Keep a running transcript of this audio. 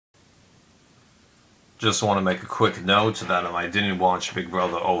Just want to make a quick note that I didn't watch Big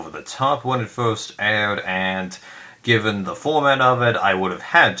Brother Over the Top when it first aired, and given the format of it, I would have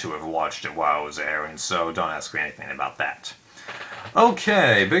had to have watched it while it was airing, so don't ask me anything about that.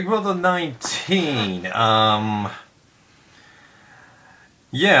 Okay, Big Brother 19.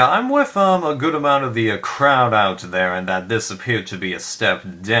 Yeah, I'm with a good amount of the crowd out there, and that this appeared to be a step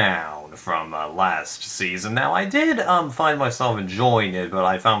down from last season. Now, I did find myself enjoying it, but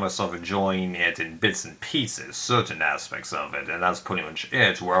I found myself enjoying it in bits and pieces, certain aspects of it, and that's pretty much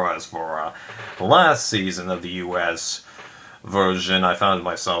it. Whereas for the last season of the US version, I found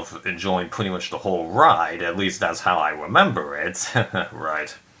myself enjoying pretty much the whole ride. At least that's how I remember it.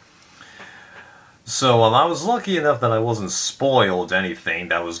 Right. So, I was lucky enough that I wasn't spoiled anything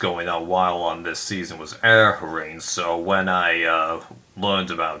that was going on while this season was airing, so when I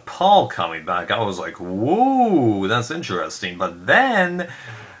learned about Paul coming back, I was like, whoa, that's interesting. But then,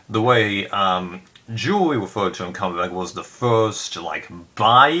 the way Julie referred to him coming back was the first, like,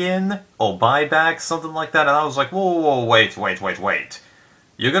 buy-in or buyback, something like that, and I was like, whoa, wait.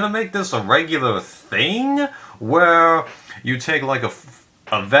 You're gonna make this a regular thing? Where you take, like,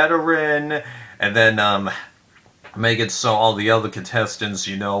 a veteran, and then make it so all the other contestants,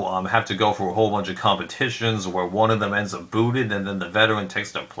 have to go through a whole bunch of competitions where one of them ends up booted and then the veteran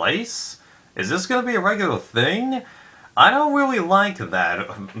takes their place? Is this going to be a regular thing? I don't really like that,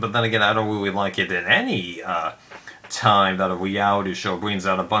 but then again, I don't really like it in any time that a reality show brings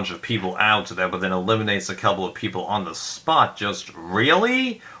out a bunch of people out there but then eliminates a couple of people on the spot. Just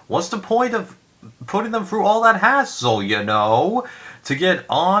really? What's the point of putting them through all that hassle, to get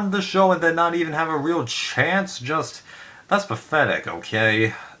on the show and then not even have a real chance? That's pathetic,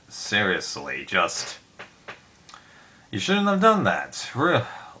 okay? Seriously, you shouldn't have done that.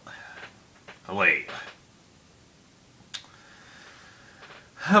 Really.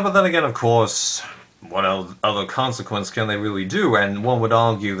 But then again, of course, what other consequence can they really do? And one would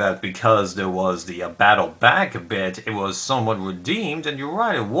argue that because there was the battle back a bit, it was somewhat redeemed, and you're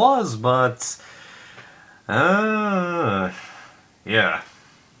right, it was, but yeah.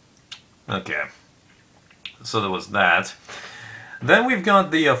 Okay. So there was that. Then we've got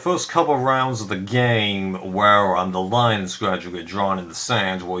the first couple rounds of the game where the lines gradually get drawn in the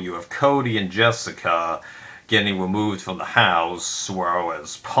sand, where you have Cody and Jessica getting removed from the house,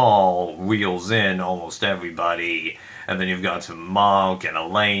 whereas Paul reels in almost everybody, and then you've got Mark and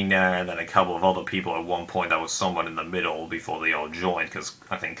Elena, and then a couple of other people at one point that was somewhat in the middle before they all joined, because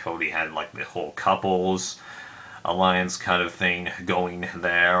I think Cody had like the whole couples alliance kind of thing going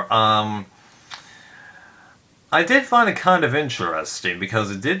there. I did find it kind of interesting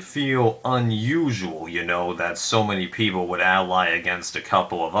because it did feel unusual, that so many people would ally against a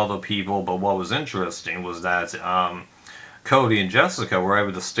couple of other people, but what was interesting was that Cody and Jessica were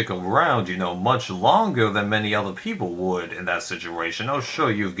able to stick around, much longer than many other people would in that situation. Oh,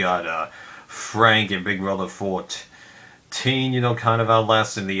 sure, you've got Frank and Big Brother 14, kind of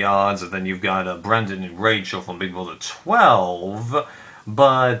outlasting the odds, and then you've got Brendan and Rachel from Big Brother 12,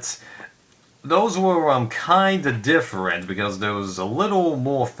 but those were kind of different because there was a little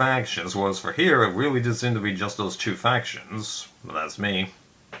more factions, whereas for here it really did seem to be just those two factions. But that's me.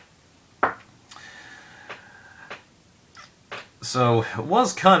 So, it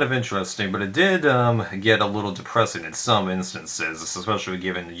was kind of interesting, but it did get a little depressing in some instances, especially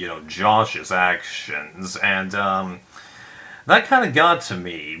given, Josh's actions, and that kind of got to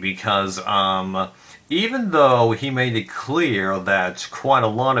me because even though he made it clear that quite a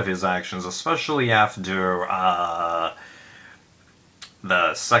lot of his actions, especially after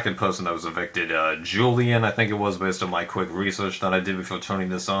the second person that was evicted, Julian, I think it was, based on my quick research that I did before turning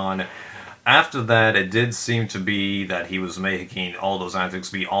this on, after that, it did seem to be that he was making all those antics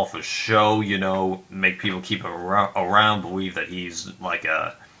be all for show, make people keep him around, believe that he's like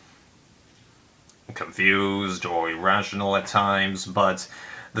confused or irrational at times, but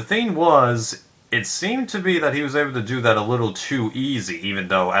the thing was, it seemed to be that he was able to do that a little too easy, even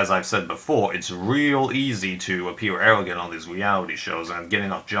though, as I've said before, it's real easy to appear arrogant on these reality shows. And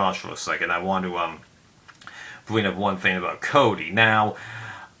getting off Josh for a second, I want to bring up one thing about Cody. Now,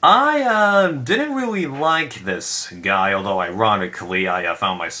 I didn't really like this guy, although ironically I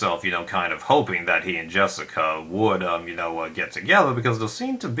found myself, kind of hoping that he and Jessica would, get together, because there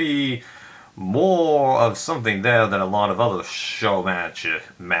seemed to be more of something there than a lot of other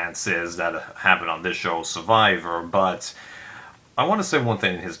showmances that happen on this show, Survivor. But I want to say one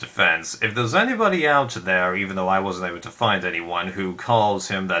thing in his defense. If there's anybody out there, even though I wasn't able to find anyone, who calls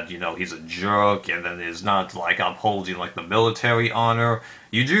him that, he's a jerk and then is not, like, upholding, like, the military honor,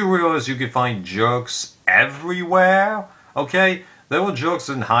 you do realize you can find jerks everywhere, okay? There were jokes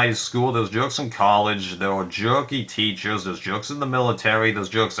in high school, there was jokes in college, there were jerky teachers, there's jokes in the military, there's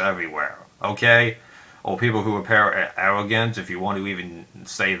jokes everywhere, okay? Or people who appear arrogant, if you want to even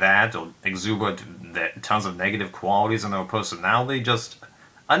say that, or exuberate tons of negative qualities in their personality, just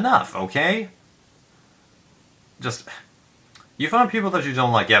enough, okay? Just, you find people that you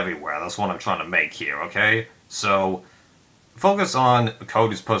don't like everywhere, that's what I'm trying to make here, okay? So, focus on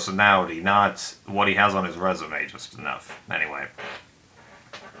Cody's personality, not what he has on his resume, just enough. Anyway.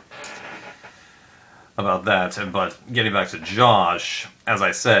 About that, but getting back to Josh, as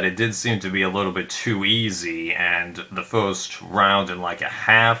I said, it did seem to be a little bit too easy, and the first round and like a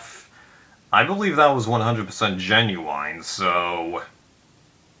half, I believe that was 100% genuine, so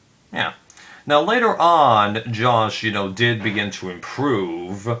yeah. Now later on, Josh, did begin to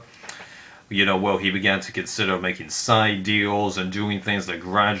improve, well, he began to consider making side deals and doing things that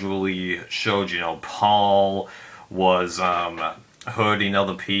gradually showed, Paul was, hurting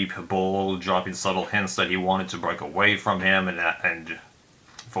other people, dropping subtle hints that he wanted to break away from him, and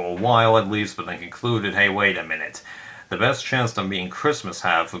for a while at least, but then concluded, hey, wait a minute. The best chance that me and Christmas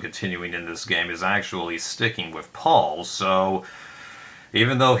have for continuing in this game is actually sticking with Paul, so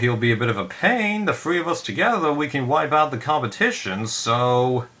even though he'll be a bit of a pain, the three of us together, we can wipe out the competition,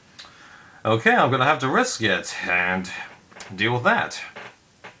 so okay, I'm gonna have to risk it, and deal with that.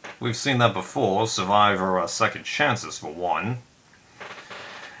 We've seen that before, Survivor second chances for one.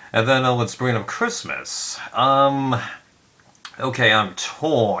 And then let's bring up Christmas. Okay, I'm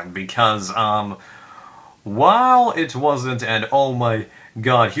torn because, while it wasn't an, oh my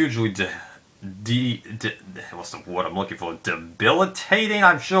god, hugely what's the word I'm looking for? Debilitating?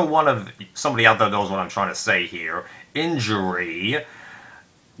 I'm sure somebody out there knows what I'm trying to say here. Injury.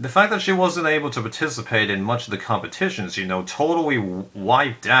 The fact that she wasn't able to participate in much of the competitions, totally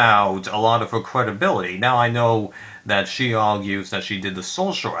wiped out a lot of her credibility. Now I know that she argues that she did the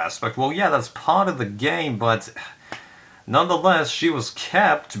social aspect. Well, yeah, that's part of the game, but nonetheless, she was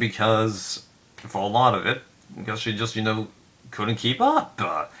kept because, for a lot of it, because she just, couldn't keep up.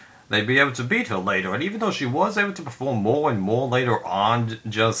 They'd be able to beat her later, and even though she was able to perform more and more later on,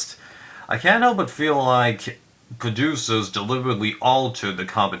 I can't help but feel like producers deliberately altered the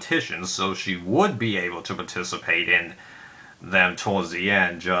competition so she would be able to participate in them towards the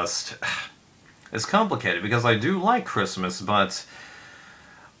end. It's complicated because I do like Christmas, but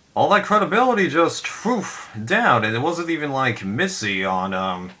all that credibility just down, and it wasn't even like Missy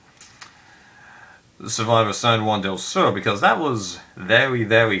on Survivor San Juan del Sur, because that was very,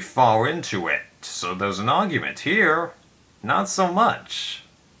 very far into it. So there's an argument here. Not so much.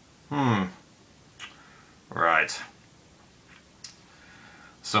 Right.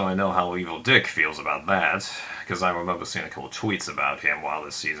 So I know how Evil Dick feels about that, because I remember seeing a couple tweets about him while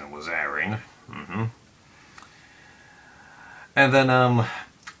this season was airing. And then,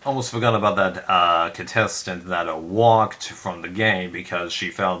 almost forgot about that contestant that walked from the game because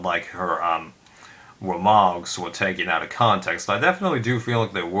she felt like her remarks were taken out of context. I definitely do feel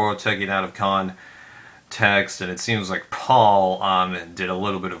like they were taken out of context, and it seems like Paul did a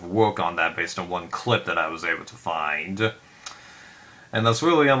little bit of work on that based on one clip that I was able to find. And that's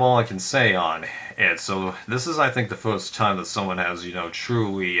really all I can say on it. So this is, I think, the first time that someone has,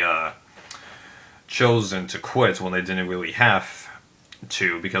 truly chosen to quit when they didn't really have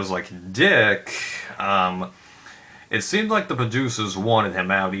to, because like Dick, it seemed like the producers wanted him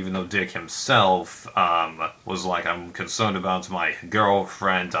out, even though Dick himself was like, I'm concerned about my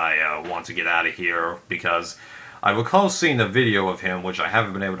girlfriend, I want to get out of here, because I recall seeing a video of him, which I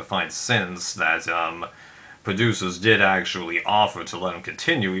haven't been able to find since, that producers did actually offer to let him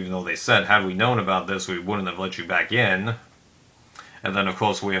continue, even though they said, had we known about this, we wouldn't have let you back in. And then, of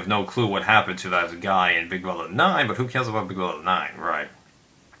course, we have no clue what happened to that guy in Big Brother 9, but who cares about Big Brother 9, right?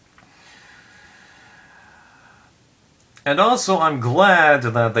 And also, I'm glad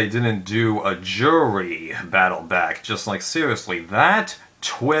that they didn't do a jury battle back. Just like, seriously, that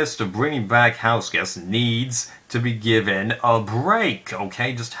twist of bringing back house guests needs to be given a break,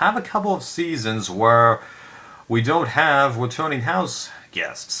 okay? Just have a couple of seasons where we don't have returning house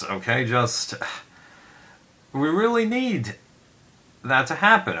guests, okay? We really need that to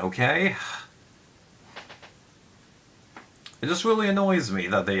happen, okay? It just really annoys me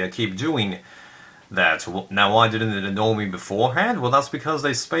that they keep doing that. Now, why didn't it annoy me beforehand? Well, that's because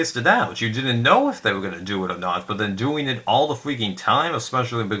they spaced it out. You didn't know if they were going to do it or not, but then doing it all the freaking time,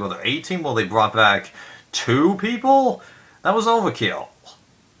 especially in Big Brother 18, while they brought back 2 people, that was overkill.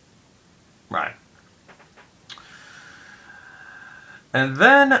 Right. And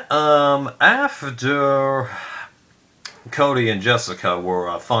then, after Cody and Jessica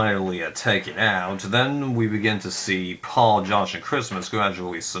were finally taken out, then we begin to see Paul, Josh, and Christmas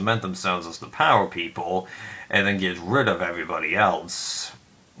gradually cement themselves as the power people, and then get rid of everybody else,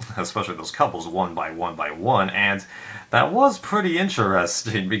 especially those couples one by one, and that was pretty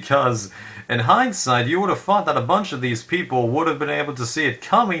interesting, because in hindsight, you would have thought that a bunch of these people would have been able to see it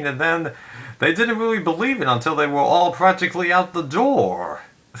coming, and then they didn't really believe it until they were all practically out the door.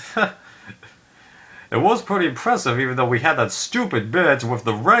 It was pretty impressive, even though we had that stupid bit with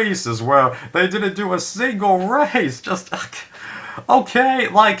the races where they didn't do a single race. Just, okay,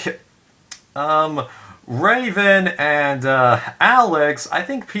 like, Raven and Alex, I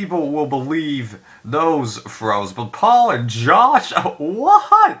think people will believe those throws, but Paul and Josh,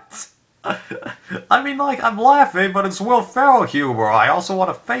 what? I mean, like, I'm laughing, but it's Will Ferrell humor. I also want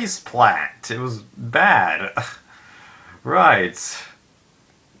a face plant. It was bad. Right.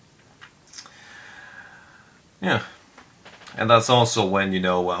 Yeah. And that's also when, you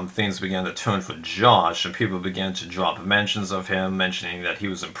know, things began to turn for Josh, and people began to drop mentions of him, mentioning that he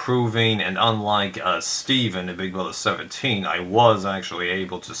was improving, and unlike Steven in Big Brother 17, I was actually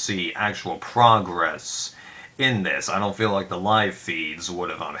able to see actual progress in this. I don't feel like the live feeds would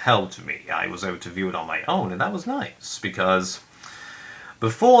have helped me. I was able to view it on my own, and that was nice, because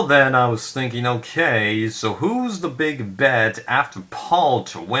before then I was thinking, okay, so who's the big bet after Paul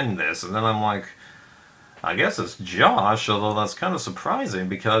to win this? And then I'm like, I guess it's Josh, although that's kind of surprising,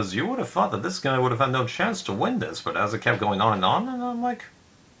 because you would have thought that this guy would have had no chance to win this, but as it kept going on, and I'm like,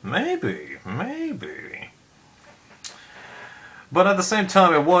 maybe. But at the same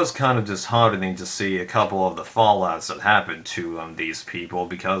time, it was kind of disheartening to see a couple of the fallouts that happened to these people,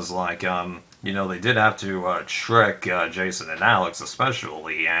 because, like, you know, they did have to trick Jason and Alex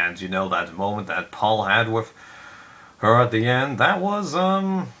especially, and, you know, that moment that Paul had with her at the end, that was,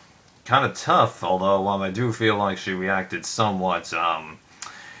 kind of tough, although I do feel like she reacted somewhat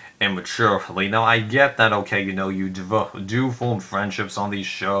immaturely. Now, I get that, okay, you know, you do form friendships on these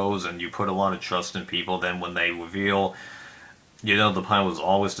shows, and you put a lot of trust in people, then when they reveal, you know, the plan was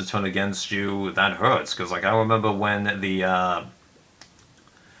always to turn against you, that hurts, because, like, I remember when the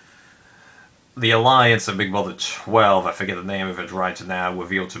Alliance of Big Brother 12, I forget the name of it right now,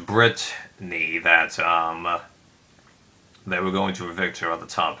 revealed to Brittany that, they were going to evict her at the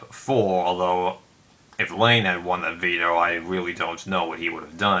top 4, although if Lane had won that veto, I really don't know what he would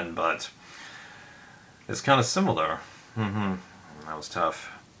have done, but it's kind of similar. That was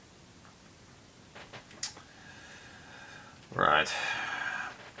tough. Right.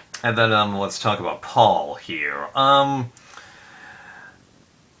 And then, let's talk about Paul here.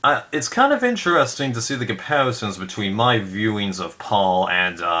 It's kind of interesting to see the comparisons between my viewings of Paul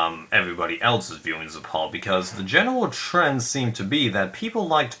and everybody else's viewings of Paul, because the general trend seemed to be that people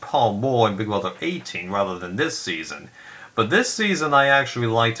liked Paul more in Big Brother 18 rather than this season. But this season I actually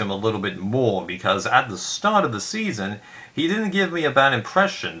liked him a little bit more, because at the start of the season he didn't give me a bad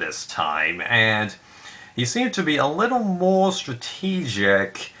impression this time, and he seemed to be a little more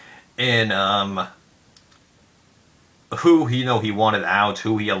strategic in who he wanted out,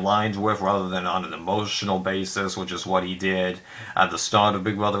 who he aligned with, rather than on an emotional basis, which is what he did at the start of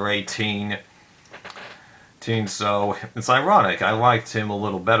Big Brother 18. So it's ironic. I liked him a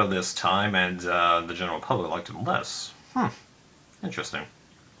little better this time, and the general public liked him less. Interesting.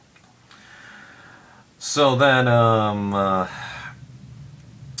 So then, oh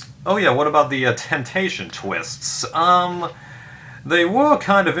yeah, what about the temptation twists? They were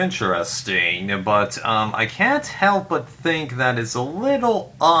kind of interesting, but I can't help but think that it's a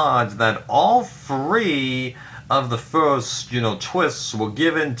little odd that all 3 of the first, twists were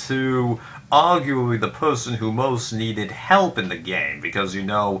given to arguably the person who most needed help in the game, because,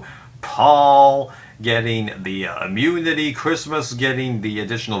 Paul getting the immunity, Christmas getting the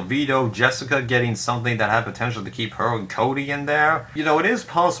additional veto, Jessica getting something that had potential to keep her and Cody in there. It is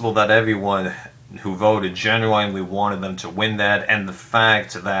possible that everyone who voted genuinely wanted them to win that, and the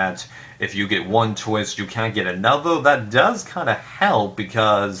fact that if you get one twist you can't get another, that does kind of help,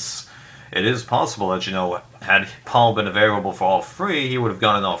 because it is possible that, had Paul been available for all 3, he would have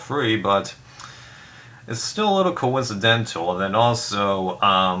gotten all 3, but it's still a little coincidental. And then also,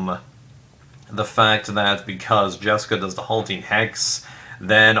 the fact that because Jessica does the halting hex,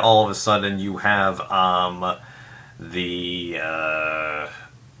 then all of a sudden you have, the,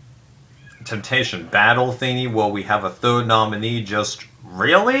 temptation battle thingy where we have a 3rd nominee. Just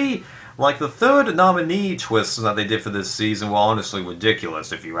really? Like, the 3rd nominee twists that they did for this season were honestly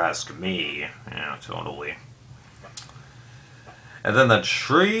ridiculous, if you ask me. Yeah, totally. And then the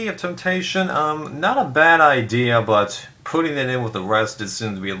Tree of Temptation, not a bad idea, but putting it in with the rest did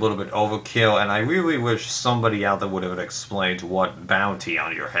seem to be a little bit overkill, and I really wish somebody out there would have explained what bounty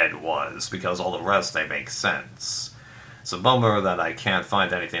on your head was, because all the rest, they make sense. It's a bummer that I can't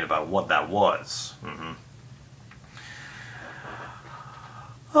find anything about what that was.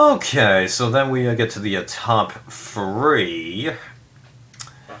 Okay, so then we get to the top 3.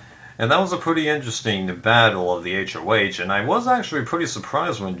 And that was a pretty interesting battle of the HOH, and I was actually pretty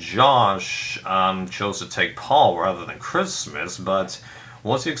surprised when Josh chose to take Paul rather than Christmas, but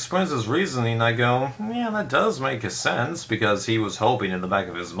once he explains his reasoning, I go, yeah, that does make sense, because he was hoping in the back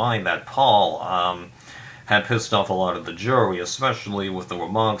of his mind that Paul had pissed off a lot of the jury, especially with the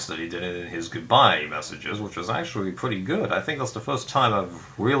remarks that he did in his goodbye messages, which was actually pretty good. I think that's the first time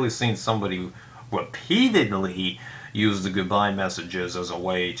I've really seen somebody repeatedly use the goodbye messages as a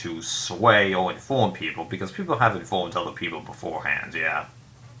way to sway or inform people, because people have informed other people beforehand, yeah.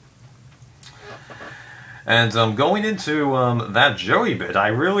 And going into that jury bit, I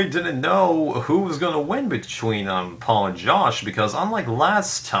really didn't know who was going to win between Paul and Josh, because unlike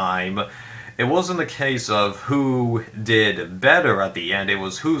last time, it wasn't a case of who did better at the end, it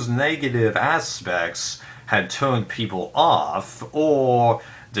was whose negative aspects had turned people off, or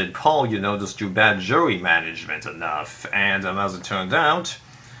did Paul, just do bad jury management enough? And as it turned out,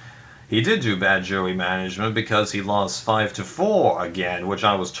 he did do bad jury management, because he lost 5-4 again, which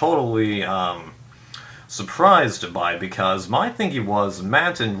I was totally surprised by, because my thinking was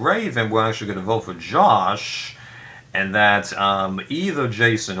Matt and Raven were actually going to vote for Josh, and that either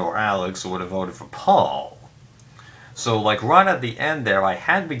Jason or Alex would have voted for Paul. So, like, right at the end there, I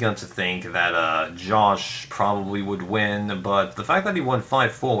had begun to think that Josh probably would win, but the fact that he won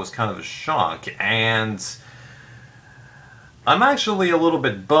 5-4 was kind of a shock, and I'm actually a little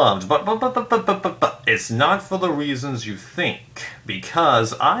bit bummed, but it's not for the reasons you think,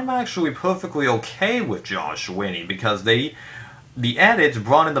 because I'm actually perfectly okay with Josh winning, because the edit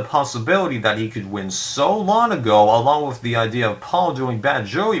brought in the possibility that he could win so long ago, along with the idea of Paul doing bad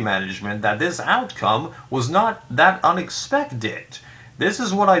jury management, that this outcome was not that unexpected. This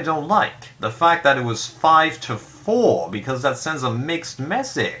is what I don't like. The fact that it was 5-4, because that sends a mixed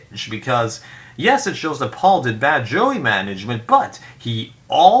message. Because, yes, it shows that Paul did bad jury management, but he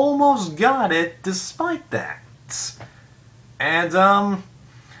almost got it despite that. And,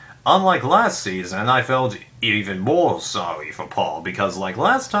 unlike last season, I felt even more sorry for Paul, because like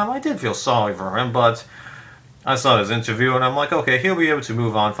last time I did feel sorry for him, but I saw his interview and I'm like, okay, he'll be able to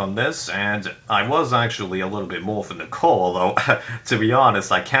move on from this, and I was actually a little bit more for Nicole, although, to be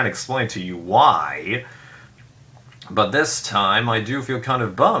honest, I can't explain to you why. But this time, I do feel kind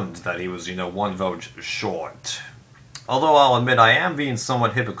of bummed that he was, one vote short. Although I'll admit I am being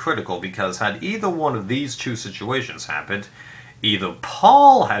somewhat hypocritical, because had either one of these two situations happened, either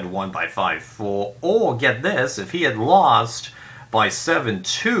Paul had won by 5-4, or, get this, if he had lost by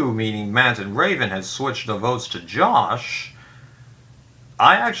 7-2, meaning Matt and Raven had switched the votes to Josh,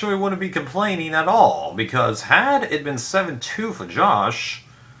 I actually wouldn't be complaining at all, because had it been 7-2 for Josh,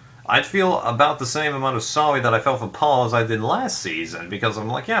 I'd feel about the same amount of sorry that I felt for Paul as I did last season, because I'm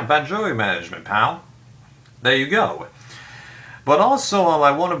like, yeah, bad jury management, pal. There you go. But also, I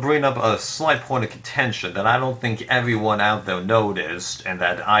want to bring up a slight point of contention that I don't think everyone out there noticed, and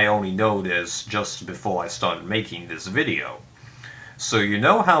that I only noticed just before I started making this video. So you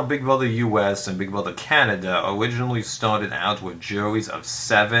know how Big Brother US and Big Brother Canada originally started out with juries of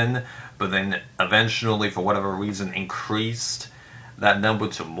 7, but then eventually, for whatever reason, increased that number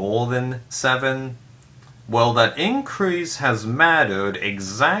to more than 7? Well, that increase has mattered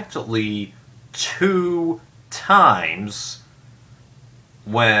exactly 2 times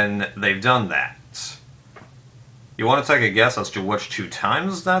when they've done that. You want to take a guess as to which 2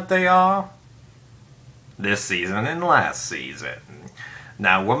 times that they are? This season and last season.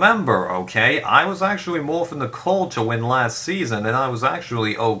 Now remember, okay, I was actually more for Nicole to win last season, and I was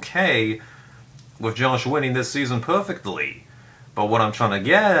actually okay with Josh winning this season perfectly. But what I'm trying to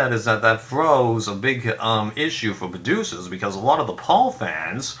get at is that throws a big issue for producers, because a lot of the Paul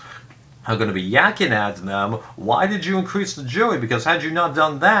fans are going to be yakking at them, why did you increase the jury? Because had you not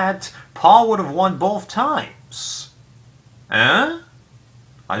done that, Paul would have won both times. Eh?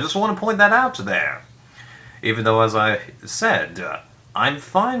 I just want to point that out there. Even though, as I said, I'm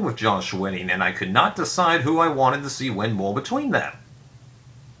fine with Josh winning, and I could not decide who I wanted to see win more between them.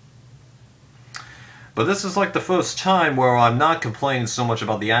 But this is like the first time where I'm not complaining so much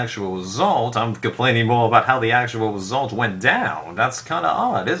about the actual result, I'm complaining more about how the actual result went down. That's kind of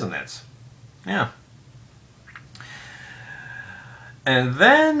odd, isn't it? Yeah. And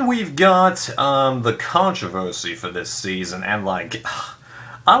then we've got the controversy for this season, and like,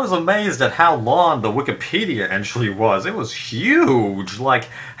 I was amazed at how long the Wikipedia entry was. It was huge. Like,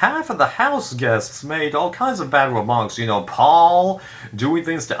 half of the house guests made all kinds of bad remarks. You know, Paul doing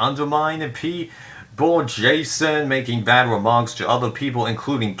things to undermine poor Jason making bad remarks to other people,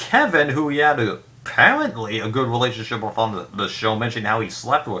 including Kevin, who he had apparently a good relationship with on the show, mentioning how he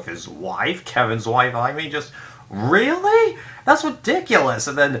slept with his wife, Kevin's wife. I mean, just really? That's ridiculous.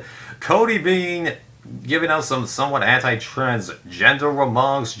 And then Cody giving out some somewhat anti-transgender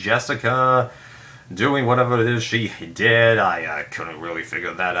remarks, Jessica doing whatever it is she did. I couldn't really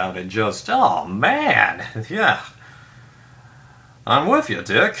figure that out. And just, oh man, yeah. I'm with you,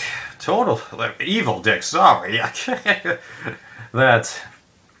 Dick. Total, evil Dick, sorry. That,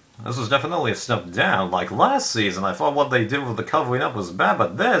 this was definitely a step down. Like last season, I thought what they did with the covering up was bad,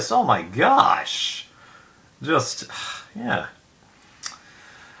 but this, oh my gosh. Just, yeah.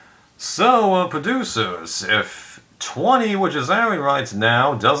 So, producers, if 20, which is airing right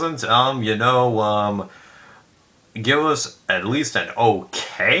now, doesn't, give us at least an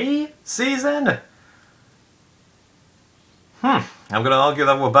okay season? I'm gonna argue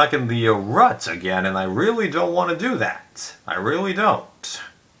that we're back in the rut again, and I really don't want to do that. I really don't.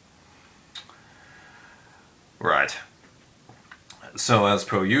 Right. So as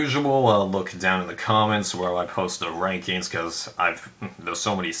per usual, I'll look down in the comments where I post the rankings, because there's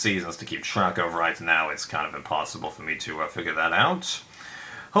so many seasons to keep track of right now, it's kind of impossible for me to figure that out.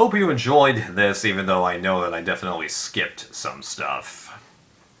 Hope you enjoyed this, even though I know that I definitely skipped some stuff.